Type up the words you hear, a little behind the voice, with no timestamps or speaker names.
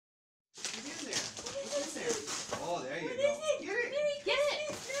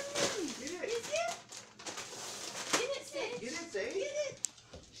Sage. Get it.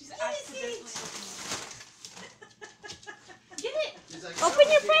 She's accidentally opening it. Get it. She's like, Open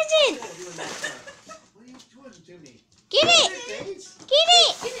your present. What are you doing to me? Get it. Sage. Get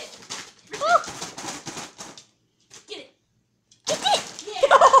it. Get it. Oh. Get it. Get it. Yeah.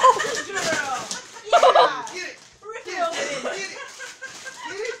 Good girl. Yeah. Get it. Rip Get it it. open. Get it.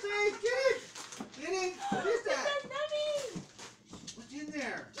 Get it, Sage. Get it. Get it. What is that? It's a nummy. What's in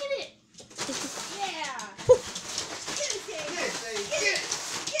there? Get it. Yeah. Get it, Sage. Get it, Sage. Get it.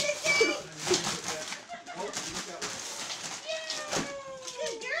 Get it, Sage. Oh, you got one.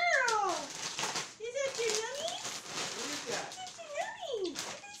 Good girl. Is that your nummy? What is that? That's your nummy.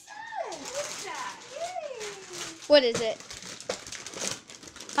 What is that? What's that? Yay. What is it?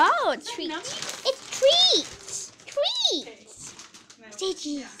 Oh, treats. nummy? It's treats. Okay. Treats. Nice.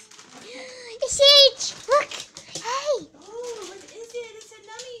 Sagey. Yeah. It's Sage. Look. Hey. Oh, what is it? It's a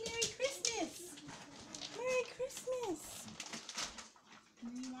nummy. Merry Christmas. Merry Christmas.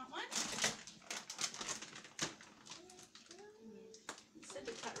 You want one? It said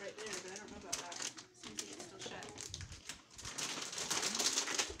to cut right there, but I don't know about that. Seems like it's still shut.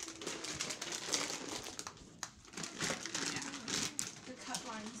 Yeah. The cut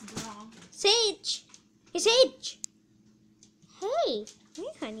line's wrong. Sage. Hey, Sage. Hey. Hey,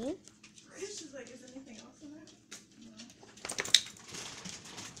 honey. She's like, is anything else in there?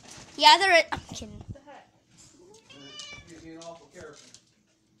 Yeah, there is. I'm kidding. What the heck? You're being awful careful.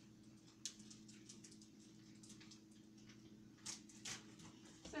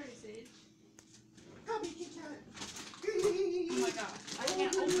 Sorry, Sage. Come here, kitchen. Oh my god. I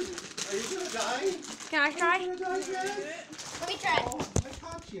can't open it. Are you gonna die? Can I try? Are you gonna die, Jen? Let me try. Oh, I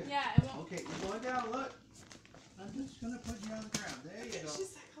caught you. Yeah, it won't. Okay, you're going down. Look. I'm just gonna put you on the ground. There you go.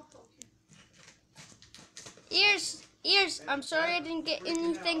 She's like, I'll poke you. Ears. Ears. I'm sorry I didn't get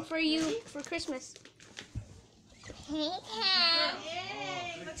anything for you for Christmas. Yay,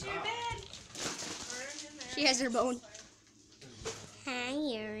 what's your bed? She has her bone. Hi,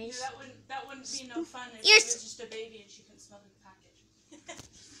 Yeah, ears. that wouldn't be no fun if Yes. she was just a baby and she couldn't smell the package.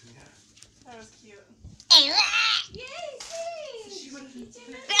 Yeah. That was cute. Yay, Sage. She would have been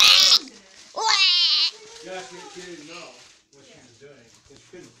Yeah, she didn't know what she was doing. She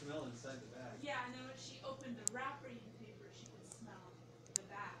couldn't smell inside the bag. Yeah, I know if she opened the wrapping paper, she could smell the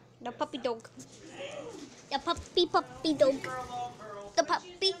bag. The puppy dog. The puppy dog. Pearl, Pearl. The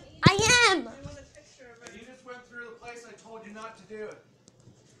puppy. I am. I want a picture of And her. you just went through the place I told you not to do it.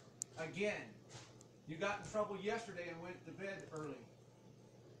 Again. You got in trouble yesterday and went to bed early.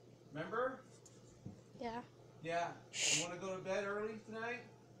 Remember? Yeah. Yeah. You want to go to bed early tonight?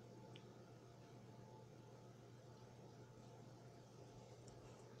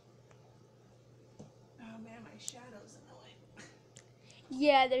 Oh man, my shadow's annoying.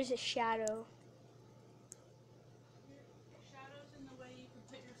 Yeah, there's a shadow. Your shadow's in the way you can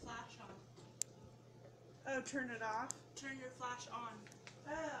put your flash on. Oh, turn it off? Turn your flash on.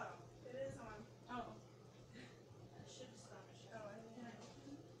 Oh, it is on. Oh. That should stop a shadow. Oh, I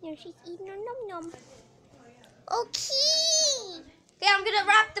didn't. No, she's eating her num num. Oh, yeah. Okay. Okay, I'm gonna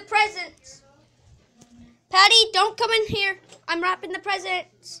wrap the presents. Patty, don't come in here. I'm wrapping the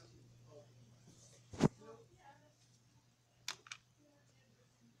presents.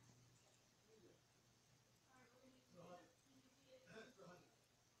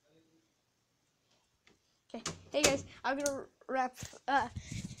 Okay. Hey guys, I'm gonna wrap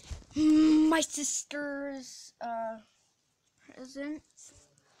my sister's present.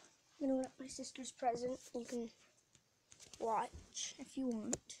 I'm gonna wrap my sister's present. You can watch if you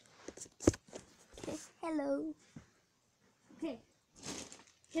want. Okay. Hello. Okay.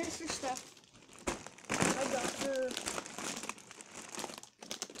 Here's her stuff. I got her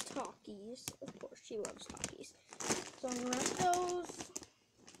Talkies. Of course, she loves Talkies. So I'm gonna wrap those.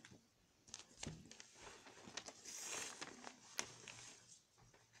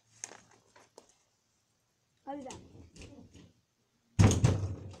 I'll do that.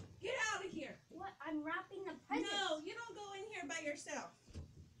 Get out of here. What? I'm wrapping the present. No, you don't go in here by yourself.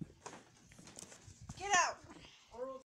 Get out.